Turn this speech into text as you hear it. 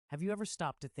Have you ever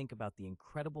stopped to think about the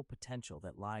incredible potential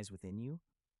that lies within you?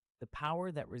 The power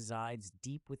that resides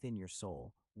deep within your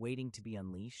soul, waiting to be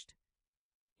unleashed?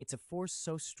 It's a force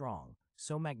so strong,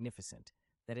 so magnificent,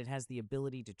 that it has the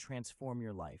ability to transform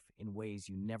your life in ways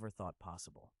you never thought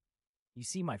possible. You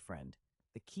see, my friend,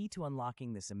 the key to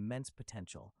unlocking this immense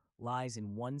potential lies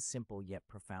in one simple yet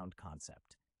profound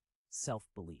concept: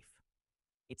 self-belief.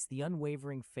 It's the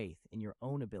unwavering faith in your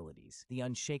own abilities, the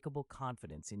unshakable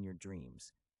confidence in your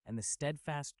dreams, and the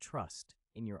steadfast trust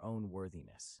in your own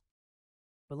worthiness.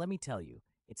 But let me tell you,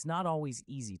 it's not always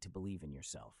easy to believe in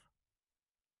yourself.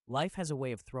 Life has a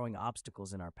way of throwing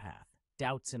obstacles in our path,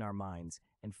 doubts in our minds,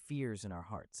 and fears in our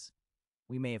hearts.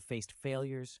 We may have faced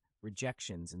failures,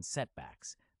 rejections, and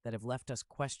setbacks that have left us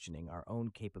questioning our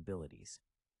own capabilities.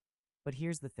 But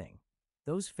here's the thing: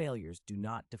 those failures do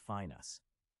not define us.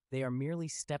 They are merely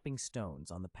stepping stones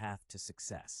on the path to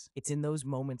success. It's in those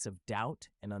moments of doubt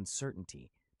and uncertainty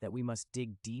that we must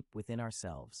dig deep within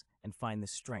ourselves and find the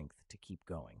strength to keep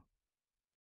going.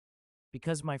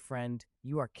 Because, my friend,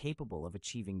 you are capable of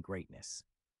achieving greatness.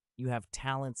 You have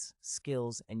talents,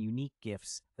 skills, and unique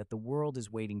gifts that the world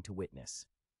is waiting to witness.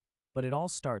 But it all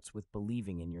starts with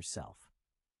believing in yourself.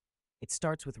 It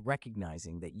starts with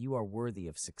recognizing that you are worthy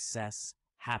of success,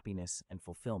 happiness, and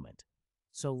fulfillment.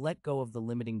 So let go of the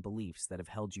limiting beliefs that have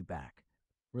held you back.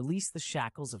 Release the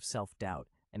shackles of self-doubt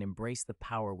and embrace the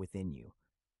power within you.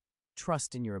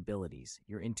 Trust in your abilities,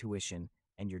 your intuition,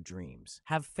 and your dreams.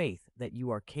 Have faith that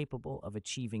you are capable of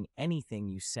achieving anything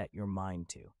you set your mind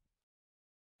to.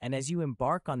 And as you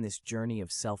embark on this journey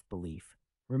of self-belief,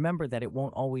 remember that it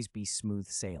won't always be smooth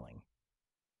sailing.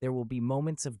 There will be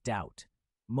moments of doubt,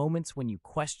 moments when you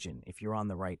question if you're on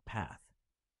the right path.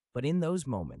 But in those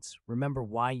moments, remember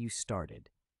why you started.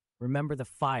 Remember the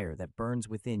fire that burns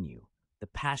within you, the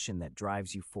passion that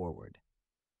drives you forward.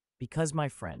 Because, my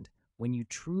friend, when you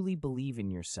truly believe in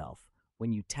yourself,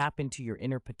 when you tap into your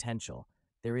inner potential,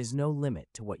 there is no limit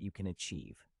to what you can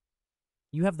achieve.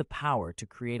 You have the power to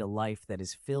create a life that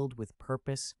is filled with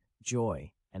purpose,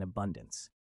 joy, and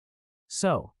abundance.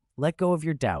 So, let go of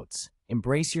your doubts,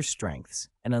 embrace your strengths,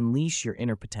 and unleash your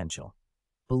inner potential.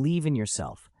 Believe in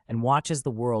yourself and watch as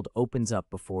the world opens up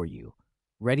before you,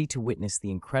 ready to witness the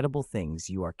incredible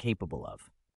things you are capable of.